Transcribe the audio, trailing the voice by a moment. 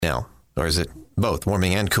Or is it both,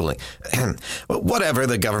 warming and cooling? Whatever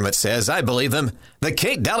the government says, I believe them. The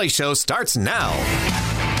Kate Dalley Show starts now.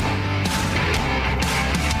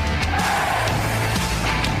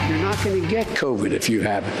 You're not going to get COVID if you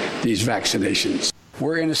have these vaccinations.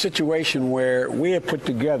 We're in a situation where we have put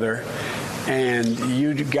together, and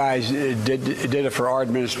you guys did it for our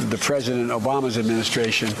administration, the President Obama's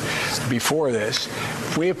administration before this.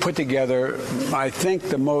 We have put together, I think,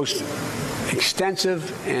 the most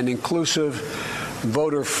extensive and inclusive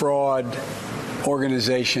voter fraud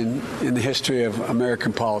organization in the history of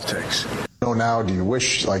American politics. Now, do you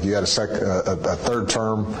wish like you had a third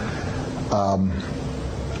term?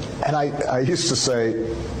 And I used to say,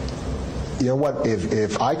 you know what,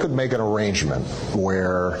 if I could make an arrangement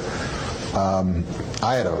where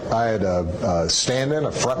I had a stand-in,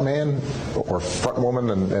 a front man or front woman,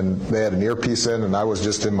 and they had an earpiece in, and I was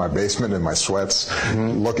just in my basement in my sweats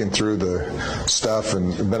looking through the stuff,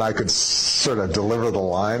 and then I could sort of deliver the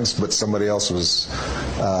lines, but somebody else was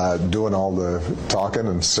doing all the talking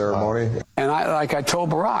and ceremony. And I told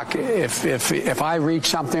Barack, if I reach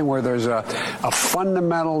something where there's a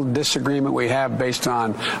fundamental disagreement we have based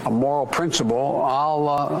on a moral principle,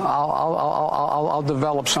 I'll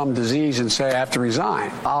develop some disease and say I have to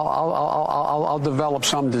resign. I'll develop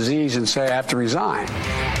some disease and say I have to resign.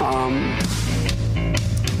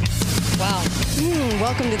 Wow.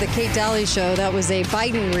 Welcome to the Kate Dalley Show. That was a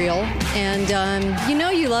Biden reel. And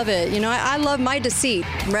you love it. I love my deceit,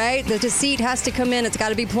 right? The deceit has to come in. It's got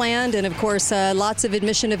to be planned. And, of course, lots of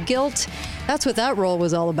admission of guilt. That's what that role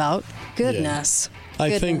was all about. Goodness. Yeah.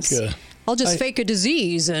 I think... I'll just fake a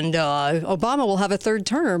disease, and Obama will have a third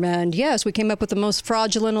term. And, yes, we came up with the most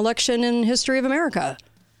fraudulent election in history of America.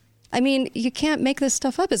 I mean, you can't make this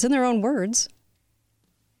stuff up. It's in their own words.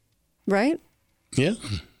 Right? Yeah.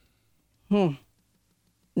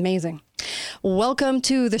 Amazing. Welcome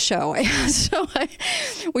to the show. So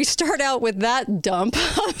we start out with that dump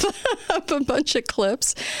of a bunch of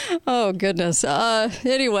clips. Oh, goodness.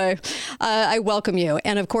 Anyway, I welcome you.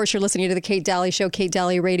 And, of course, you're listening to the Kate Dalley Show,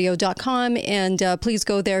 katedalleyradio.com. And please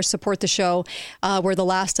go there, support the show. We're the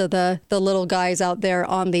last of the little guys out there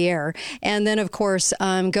on the air. And then, of course,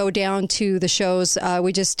 go down to the shows.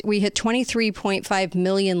 We hit 23.5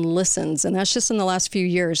 million listens, and that's just in the last few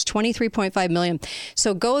years, 23.5 million.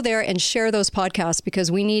 So go there and share those podcasts,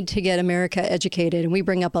 because we need to get America educated, and we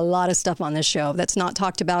bring up a lot of stuff on this show that's not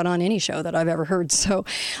talked about on any show that I've ever heard. So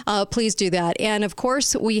please do that. And of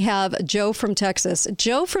course, we have Joe from Texas.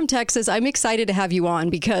 Joe from Texas, I'm excited to have you on,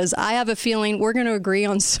 because I have a feeling we're going to agree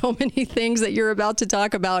on so many things that you're about to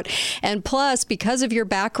talk about. And plus, because of your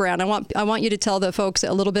background, I want you to tell the folks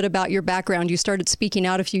a little bit about your background. You started speaking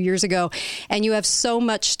out a few years ago, and you have so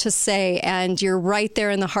much to say, and you're right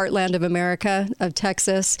there in the heartland of America, of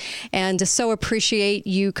Texas, and so appreciate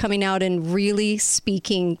you coming out and really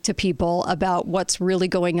speaking to people about what's really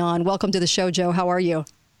going on. Welcome to the show, Joe. How are you?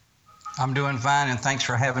 I'm doing fine, and thanks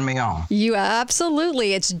for having me on. You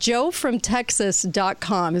absolutely. It's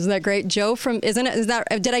joefromtexas.com. Isn't that great?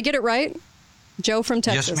 Did I get it right? Joe from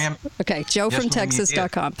Texas. Yes, ma'am. Okay,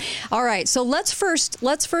 joefromtexas.com. All right, so let's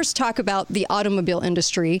first talk about the automobile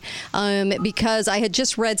industry, because I had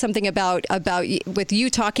just read something about with you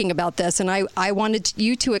talking about this, and I wanted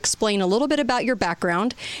you to explain a little bit about your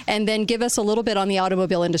background, and then give us a little bit on the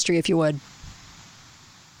automobile industry, if you would.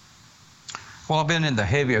 Well, I've been in the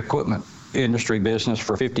heavy equipment industry business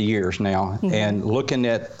for 50 years now, and looking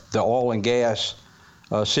at the oil and gas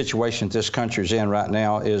situation this country's in right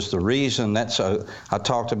now is the reason I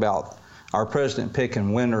talked about our president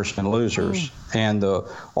picking winners and losers. And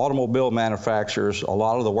the automobile manufacturers, a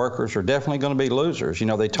lot of the workers are definitely going to be losers.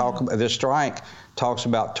 They talk about this strike talks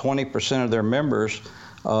about 20% of their members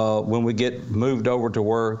when we get moved over to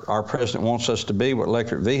where our president wants us to be with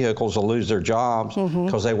electric vehicles will lose their jobs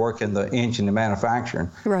because they work in the engine and manufacturing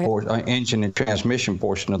or engine and transmission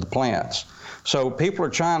portion of the plants. So people are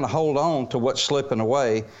trying to hold on to what's slipping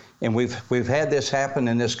away, and we've had this happen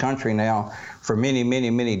in this country now for many,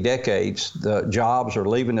 many, many decades. The jobs are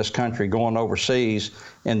leaving this country, going overseas,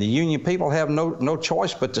 and the union people have no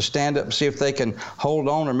choice but to stand up and see if they can hold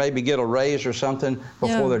on or maybe get a raise or something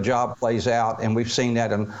before their job plays out. And we've seen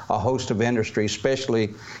that in a host of industries,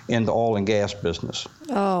 especially in the oil and gas business.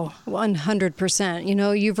 Oh,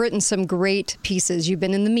 100%. You've written some great pieces. You've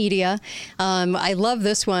been in the media. I love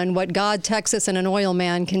this one, What God, Texas, and an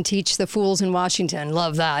Oilman Can Teach the Fools in Washington.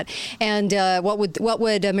 Love that. And what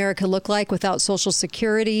would America look like without Social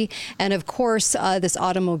Security? And, of course, this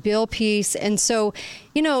automobile piece. And so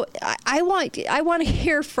You know, I want to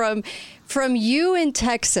hear from you in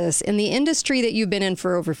Texas, in the industry that you've been in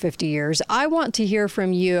for over 50 years. I want to hear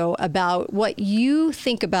from you about what you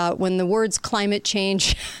think about when the words climate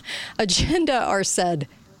change agenda are said.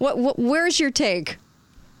 Where's your take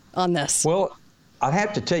on this? Well, I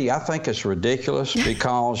have to tell you, I think it's ridiculous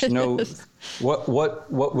because, you know,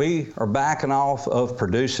 what we are backing off of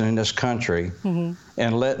producing in this country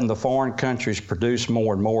and letting the foreign countries produce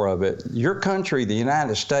more and more of it. Your country, the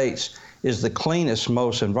United States, is the cleanest,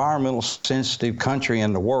 most environmental sensitive country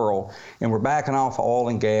in the world, and we're backing off oil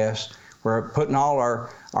and gas. We're putting all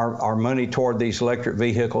our money toward these electric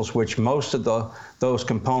vehicles, which most of those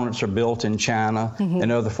components are built in China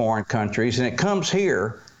and other foreign countries, and it comes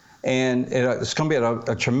here. And it's going to be at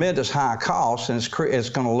a tremendous high cost, and it's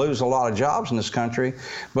going to lose a lot of jobs in this country.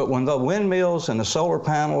 But when the windmills and the solar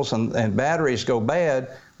panels and batteries go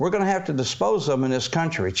bad, we're going to have to dispose of them in this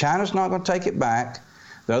country. China's not going to take it back.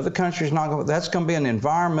 The other country's not going to. That's going to be an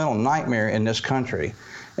environmental nightmare in this country.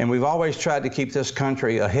 And we've always tried to keep this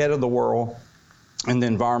country ahead of the world in the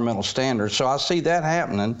environmental standards. So I see that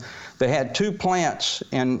happening. They had 2 plants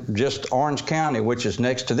in just Orange County, which is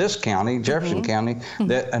next to this county, Jefferson County,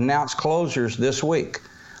 that announced closures this week.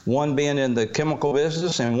 One being in the chemical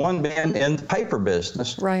business and one being in the paper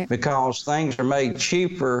business. Right. Because things are made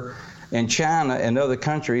cheaper in China and other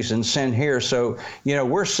countries and sent here. So, you know,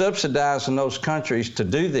 we're subsidizing those countries to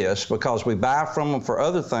do this because we buy from them for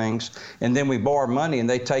other things, and then we borrow money, and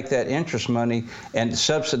they take that interest money and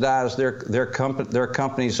subsidize their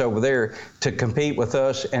companies over there to compete with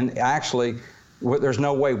us. And actually, there's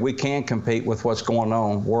no way we can compete with what's going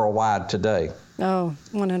on worldwide today. Oh,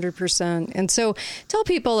 100%. And so tell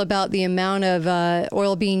people about the amount of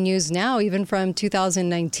oil being used now, even from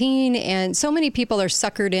 2019. And so many people are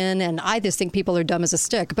suckered in, and I just think people are dumb as a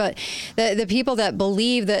stick. But the people that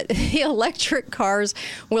believe that the electric cars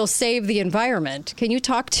will save the environment. Can you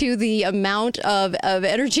talk to the amount of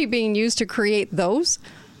energy being used to create those?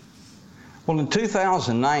 Well, in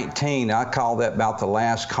 2019, I call that about the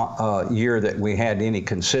last year that we had any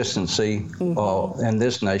consistency in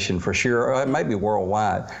this nation for sure, maybe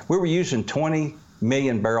worldwide. We were using 20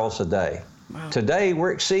 million barrels a day. Wow. Today,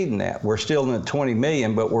 we're exceeding that. We're still in the 20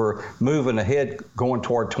 million, but we're moving ahead going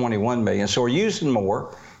toward 21 million. So we're using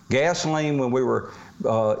more. Gasoline, when we were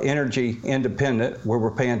energy independent, we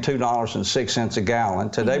were paying $2.06 a gallon.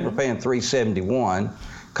 Today, we're paying $3.71.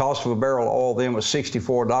 Cost of a barrel of oil then was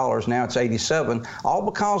 $64. Now it's $87, all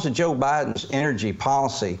because of Joe Biden's energy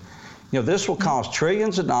policy. You know, this will cost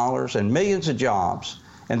trillions of dollars and millions of jobs.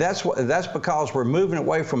 And that's because we're moving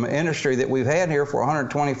away from an industry that we've had here for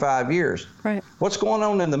 125 years. Right. What's going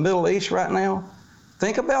on in the Middle East right now?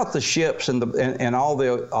 Think about the ships and all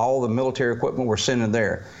the military equipment we're sending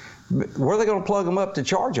there. Where are they going to plug them up to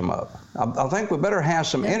charge them up? I think we better have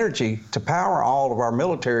some energy to power all of our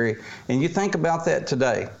military. And you think about that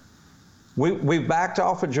today. We've backed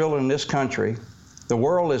off of drilling in this country. The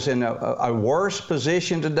world is in a worse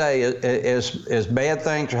position today as bad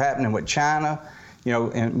things are happening with China, you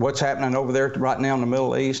know, and what's happening over there right now in the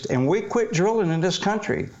Middle East. And we quit drilling in this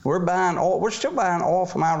country. We're buying oil. We're still buying oil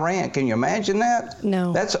from Iran. Can you imagine that?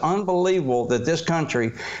 No. That's unbelievable that this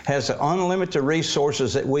country has the unlimited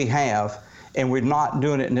resources that we have, and we're not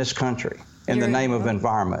doing it in this country. In the name of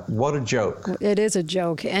environment. What a joke. It is a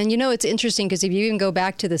joke. And, you know, it's interesting because if you even go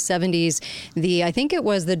back to the 70s, I think it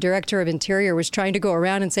was the director of Interior was trying to go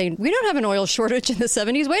around and saying, we don't have an oil shortage in the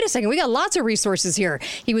 70s. Wait a second. We got lots of resources here.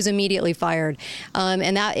 He was immediately fired.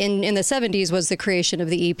 And that in the 70s was the creation of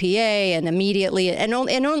the EPA, and immediately, in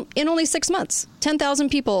only 6 months, 10,000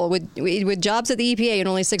 people with jobs at the EPA in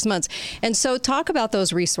only 6 months. And so talk about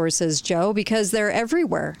those resources, Joe, because they're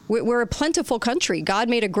everywhere. We're a plentiful country. God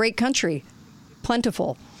made a great country.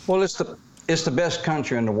 Plentiful. Well, it's the best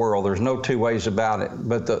country in the world. There's no two ways about it.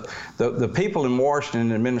 But the people in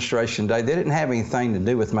Washington administration today, they didn't have anything to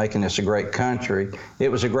do with making this a great country. It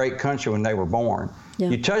was a great country when they were born. Yeah.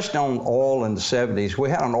 You touched on oil in the 70s. We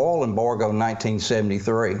had an oil embargo in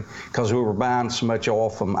 1973 because we were buying so much oil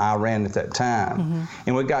from Iran at that time.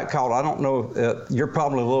 And we got caught. I don't know, you're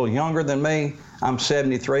probably a little younger than me. I'm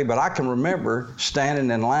 73, but I can remember standing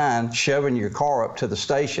in line, shoving your car up to the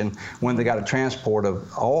station when they got a transport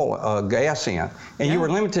of oil, gas in, and you were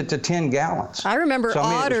limited to 10 gallons. I remember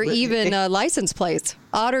odd or even license plates.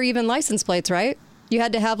 Odd or even license plates, right? You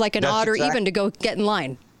had to have like an odd or even to go get in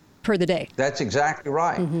line per the day. That's exactly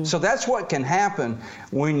right. So that's what can happen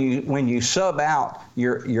when you sub out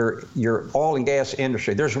your oil and gas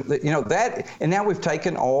industry. There's that, and now we've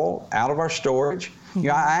taken oil out of our storage.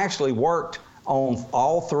 I actually worked on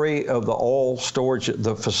all 3 of the oil storage,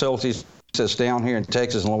 the facilities that's down here in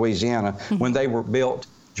Texas and Louisiana, when they were built,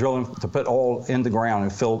 drilling to put oil in the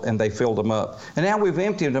ground and they filled them up. And now we've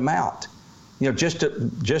emptied them out. Just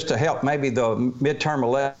to help maybe the midterm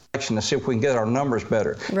election to see if we can get our numbers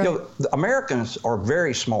better. Right. The Americans are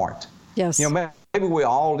very smart. Yes. Maybe we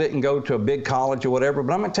all didn't go to a big college or whatever,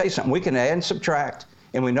 but I'm going to tell you something. We can add and subtract,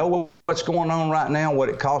 and we know what's going on right now, what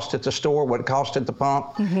it costs at the store, what it costs at the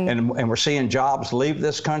pump, and we're seeing jobs leave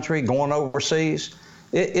this country, going overseas.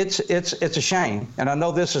 It's a shame, and I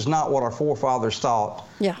know this is not what our forefathers thought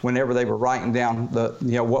whenever they were writing down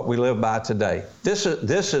what we live by today. This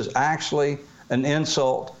is actually an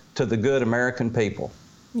insult to the good American people.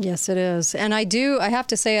 Yes, it is. And I have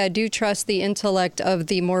to say, I do trust the intellect of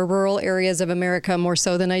the more rural areas of America more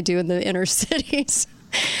so than I do in the inner cities.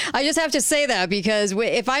 I just have to say that, because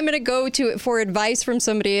if I'm going to go for advice from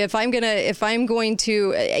somebody, if I'm going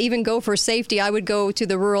to even go for safety, I would go to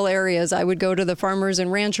the rural areas. I would go to the farmers and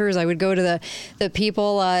ranchers. I would go to the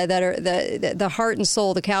people that are the heart and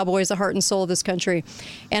soul, the cowboys, the heart and soul of this country.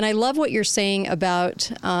 And I love what you're saying about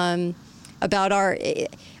our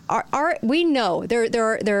we know there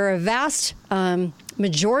are a vast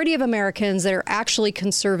majority of Americans that are actually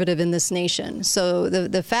conservative in this nation. So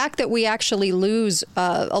the fact that we actually lose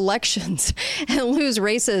elections and lose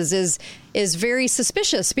races is very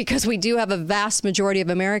suspicious, because we do have a vast majority of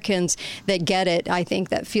Americans that get it, I think,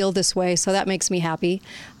 that feel this way. So that makes me happy.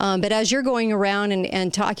 But as you're going around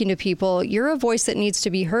and talking to people, you're a voice that needs to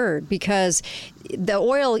be heard, because the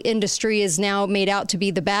oil industry is now made out to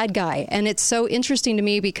be the bad guy. And it's so interesting to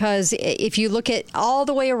me, because if you look at all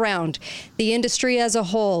the way around the industry as a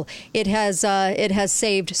whole, it has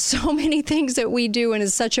saved so many things that we do, and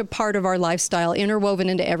is such a part of our lifestyle, interwoven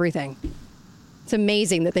into everything. It's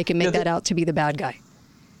amazing that they can make that out to be the bad guy.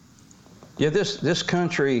 Yeah, this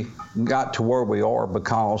country got to where we are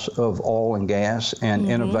because of oil and gas and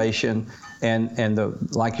innovation and the,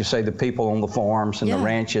 like you say, the people on the farms and the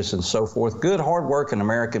ranches and so forth. Good, hardworking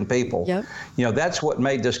American people. Yep. That's what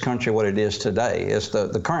made this country what it is today. Is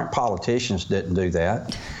the current politicians didn't do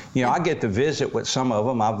that. I get to visit with some of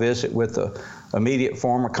them. I visit with the immediate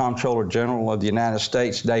former Comptroller General of the United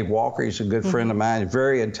States, Dave Walker. He's a good friend of mine,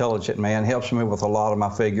 very intelligent man, helps me with a lot of my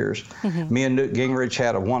figures. Me and Newt Gingrich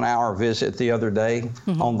had a 1-hour visit the other day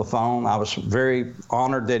on the phone. I was very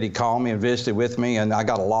honored that he called me and visited with me, and I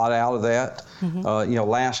got a lot out of that.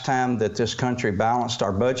 Last time that this country balanced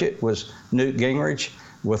our budget was Newt Gingrich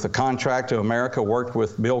with a contract to America, worked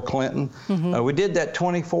with Bill Clinton. We did that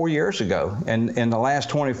 24 years ago. And in the last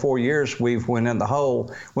 24 years, we've went in the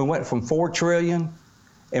hole. We went from $4 trillion,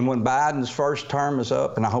 and when Biden's first term is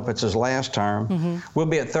up, and I hope it's his last term, we'll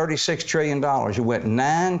be at $36 trillion. You went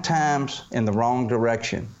 9 times in the wrong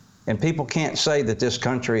direction. And people can't say that this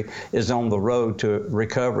country is on the road to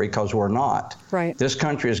recovery, because we're not. Right. This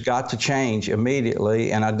country has got to change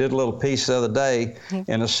immediately. And I did a little piece the other day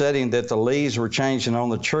in a setting that the leaves were changing on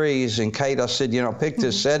the trees. And Kate, I said, pick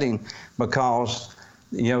this setting because,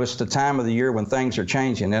 it's the time of the year when things are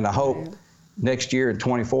changing. And I hope next year in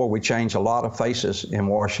 24, we change a lot of faces in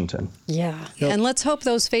Washington. Yeah. Yep. And let's hope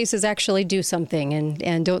those faces actually do something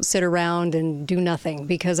and don't sit around and do nothing,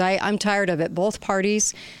 because I'm tired of it. Both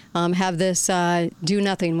parties have this do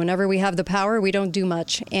nothing. Whenever we have the power, we don't do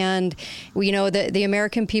much. And the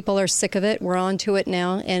American people are sick of it. We're on to it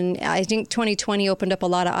now. And I think 2020 opened up a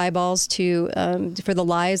lot of eyeballs for the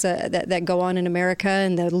lies that go on in America,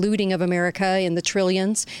 and the looting of America in the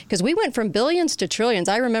trillions. Because we went from billions to trillions.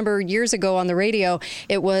 I remember years ago on the radio,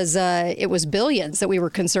 it was billions that we were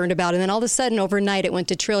concerned about. And then all of a sudden, overnight, it went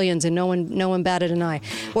to trillions, and no one batted an eye.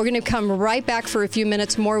 We're going to come right back for a few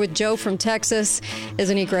minutes more with Joe from Texas.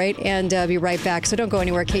 Isn't he great? And be right back. So don't go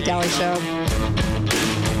anywhere. Kate Dalley Show.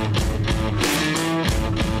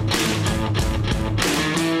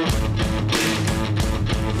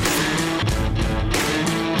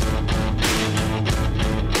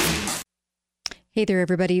 Hey there,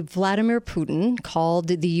 everybody. Vladimir Putin called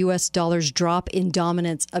the U.S. dollar's drop in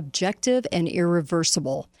dominance objective and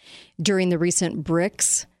irreversible during the recent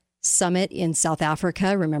BRICS summit in South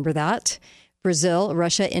Africa. Remember that? Brazil,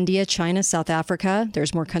 Russia, India, China, South Africa.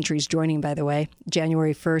 There's more countries joining, by the way,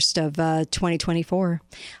 January 1st of 2024.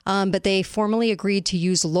 But they formally agreed to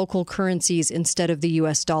use local currencies instead of the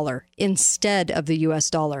U.S. dollar.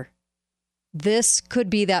 This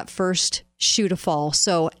could be that first shoe to fall.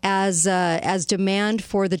 So as demand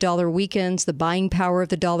for the dollar weakens, the buying power of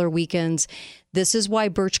the dollar weakens, this is why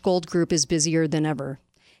Birch Gold Group is busier than ever.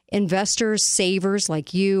 Investors, savers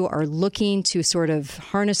like you are looking to sort of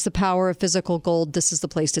harness the power of physical gold. This is the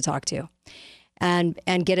place to talk to. And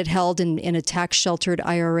get it held in a tax-sheltered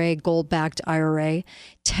IRA, gold-backed IRA.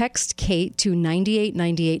 Text Kate to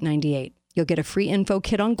 989898. You'll get a free info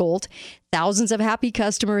kit on gold, thousands of happy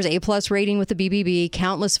customers, A+ rating with the BBB,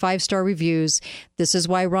 countless 5-star reviews. This is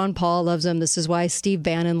why Ron Paul loves them. This is why Steve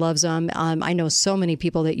Bannon loves them. I know so many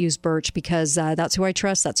people that use Birch because that's who I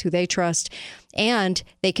trust. That's who they trust. And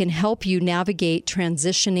they can help you navigate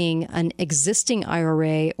transitioning an existing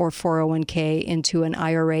IRA or 401k into an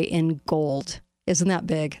IRA in gold. Isn't that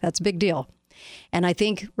big? That's a big deal. And I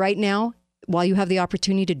think right now, while you have the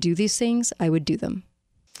opportunity to do these things, I would do them.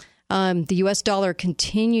 The U.S. dollar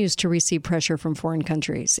continues to receive pressure from foreign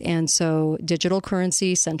countries. And so digital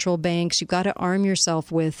currency, central banks, you've got to arm yourself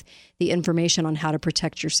with the information on how to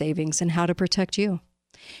protect your savings and how to protect you.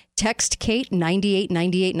 Text Kate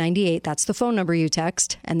 989898. That's the phone number you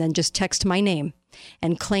text. And then just text my name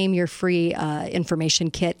and claim your free information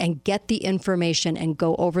kit and get the information and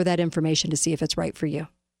go over that information to see if it's right for you.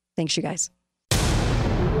 Thanks, you guys.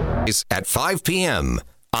 At 5 p.m.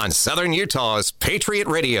 on Southern Utah's Patriot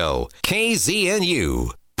Radio,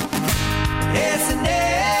 KZNU.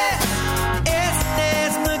 S&S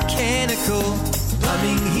Mechanical,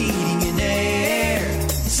 plumbing, heating, and air,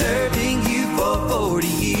 serving you for 40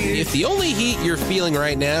 years. If the only heat you're feeling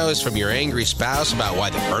right now is from your angry spouse about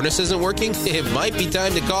why the furnace isn't working, it might be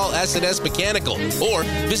time to call S&S Mechanical or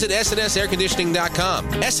visit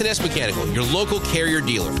SNSAirConditioning.com. S&S Mechanical, your local Carrier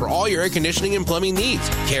dealer for all your air conditioning and plumbing needs.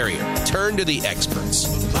 Carrier, turn to the experts.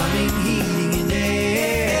 Plumbing, heating, and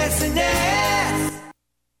air, S&S.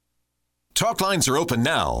 Talk lines are open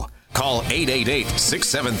now. Call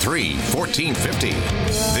 888-673-1450.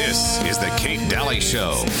 This is the Kate Dalley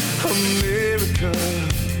Show. America,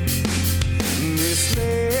 this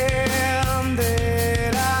land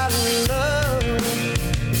that I love,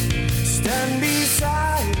 stand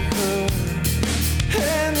beside her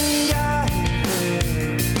and guide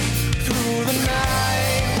her through the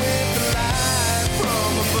night with the light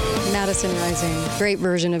from above. Madison Rising. Great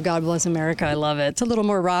version of God Bless America. I love it. It's a little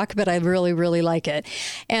more rock, but I really, really like it.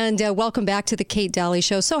 And welcome back to the Kate Dalley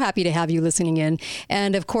Show. So happy to have you listening in.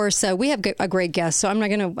 And of course, we have a great guest, so I'm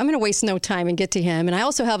going to waste no time and get to him. And I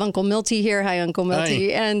also have Uncle Milty here. Hi, Uncle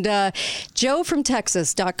Milty. Hi. And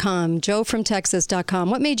JoeFromTexas.com.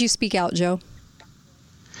 JoeFromTexas.com. What made you speak out, Joe?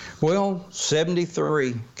 Well,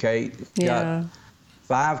 73, Kate. Yeah. Got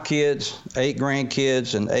 5 kids, 8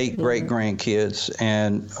 grandkids, and 8 great-grandkids,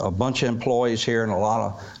 and a bunch of employees here and a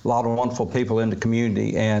lot of wonderful people in the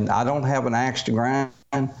community. And I don't have an axe to grind.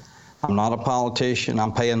 I'm not a politician.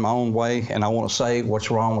 I'm paying my own way, and I want to say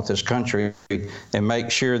what's wrong with this country and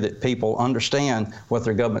make sure that people understand what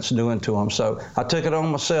their government's doing to them. So I took it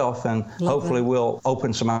on myself, and hopefully we'll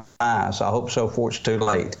open some eyes. I hope so before it's too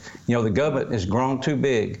late. You know, the government has grown too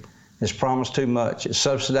big. It's promised too much. It's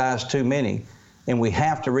subsidized too many. And we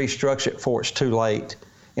have to restructure it before it's too late.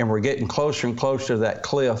 And we're getting closer and closer to that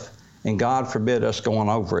cliff, and God forbid us going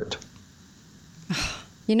over it.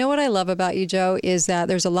 You know what I love about you, Joe, is that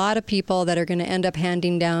there's a lot of people that are going to end up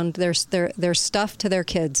handing down their stuff to their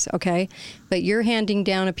kids, okay? But you're handing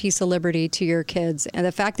down a piece of liberty to your kids. And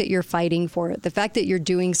the fact that you're fighting for it, the fact that you're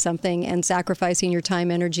doing something and sacrificing your time,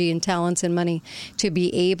 energy, and talents and money to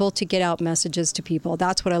be able to get out messages to people,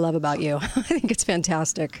 that's what I love about you. I think it's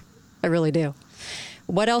fantastic. I really do.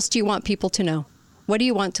 What else do you want people to know? What do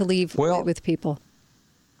you want to leave with people?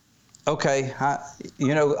 Okay. I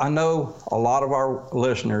know a lot of our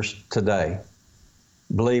listeners today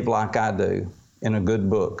believe like I do in a good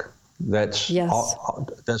book that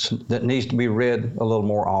needs to be read a little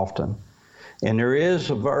more often. And there is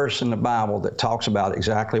a verse in the Bible that talks about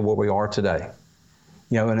exactly where we are today.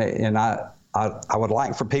 You know, and I would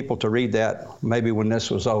like for people to read that maybe when this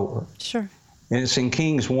was over. Sure. And it's in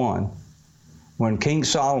Kings 1. When King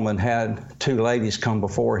Solomon had 2 ladies come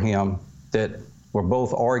before him that were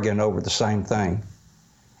both arguing over the same thing.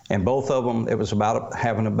 And both of them, it was about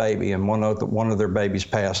having a baby, and one of their babies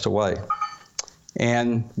passed away.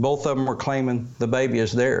 And both of them were claiming the baby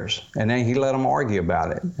is theirs. And then he let them argue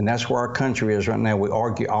about it. And that's where our country is right now. We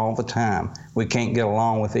argue all the time. We can't get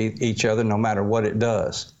along with each other no matter what it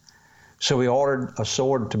does. So he ordered a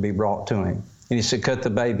sword to be brought to him. And he said, cut the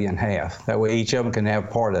baby in half. That way each of them can have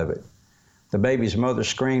part of it. The baby's mother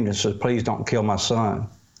screamed and said, please don't kill my son.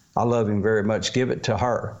 I love him very much. Give it to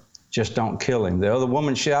her. Just don't kill him. The other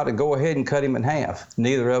woman shouted, go ahead and cut him in half.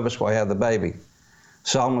 Neither of us will have the baby.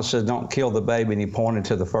 Solomon said, don't kill the baby. And he pointed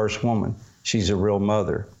to the first woman. She's a real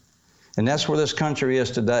mother. And that's where this country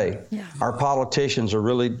is today. Yeah. Our politicians are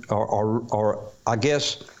really, I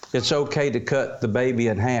guess it's okay to cut the baby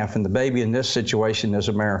in half. And the baby in this situation is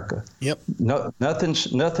America. Yep.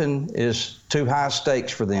 Nothing is too high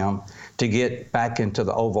stakes for them to get back into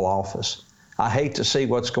the Oval Office. I hate to see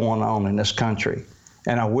what's going on in this country.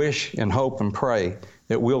 And I wish and hope and pray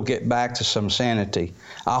that we'll get back to some sanity.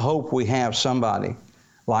 I hope we have somebody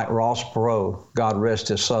like Ross Perot, God rest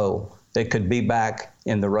his soul, that could be back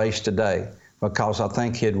in the race today, because I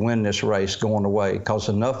think he'd win this race going away, because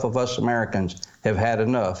enough of us Americans have had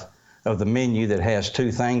enough of the menu that has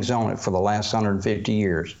two things on it for the last 150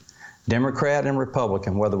 years. Democrat and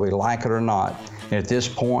Republican, whether we like it or not. And at this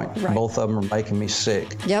point, both of them are making me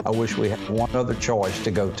sick. Yep. I wish we had one other choice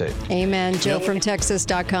to go to. Amen.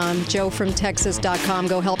 JoeFromTexas.com. JoeFromTexas.com.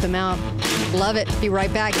 Go help him out. Love it. Be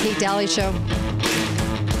right back. Kate Dalley Show.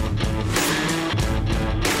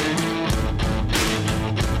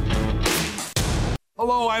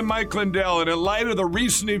 Hello, I'm Mike Lindell, and in light of the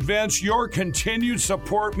recent events, your continued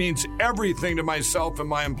support means everything to myself and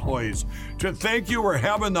my employees. To thank you, we're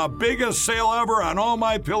having the biggest sale ever on all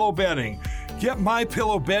MyPillow bedding. Get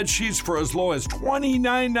MyPillow bed sheets for as low as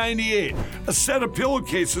 $29.98. A set of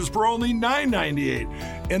pillowcases for only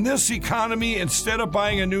 $9.98. In this economy, instead of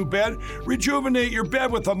buying a new bed, rejuvenate your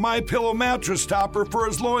bed with a MyPillow mattress topper for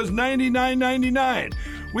as low as $99.99.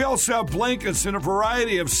 We also have blankets in a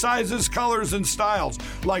variety of sizes, colors, and styles,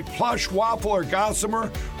 like plush, waffle, or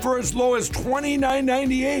gossamer, for as low as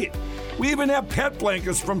 $29.98. We even have pet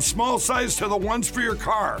blankets from small size to the ones for your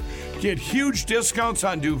car. Get huge discounts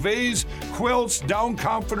on duvets, quilts, down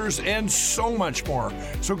comforters, and so much more.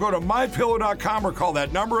 So go to MyPillow.com or call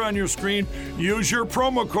that number on your screen. Use your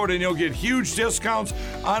promo code and you'll get huge discounts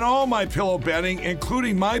on all MyPillow bedding,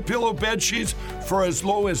 including MyPillow bed sheets for as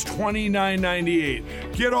low as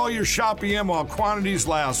 $29.98. Get all your shopping in while quantities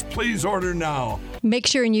last. Please order now. Make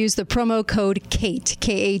sure and use the promo code KATE,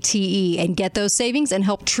 K-A-T-E, and get those savings and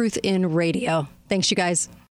help Truth in Radio. Thanks, you guys.